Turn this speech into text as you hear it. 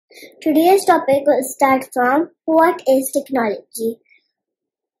Today's topic will start from what is technology.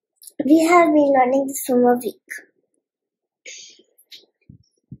 We have been learning this from a week.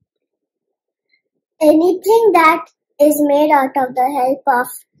 Anything that is made out of the help of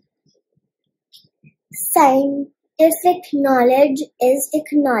scientific knowledge is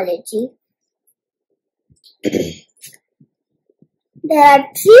technology. There are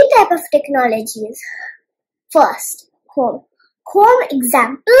three types of technologies. First, home. Home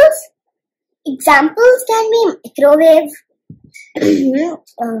examples. Examples can be microwave,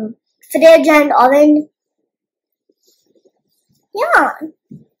 fridge and oven. Yeah.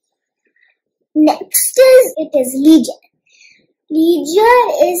 Next it is leisure. Leisure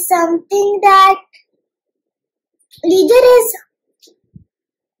is something that leisure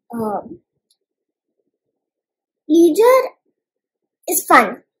is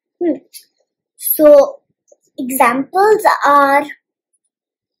fun. So examples are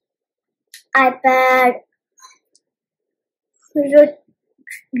iPad,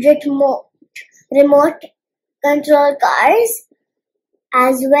 remote control cars,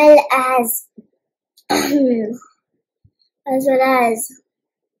 as well as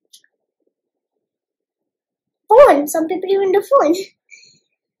phone. Some people even do phone.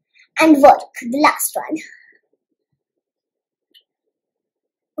 And work, the last one.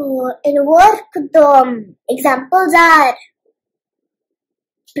 In work, the examples are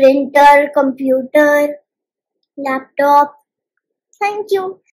printer, computer, laptop. Thank you.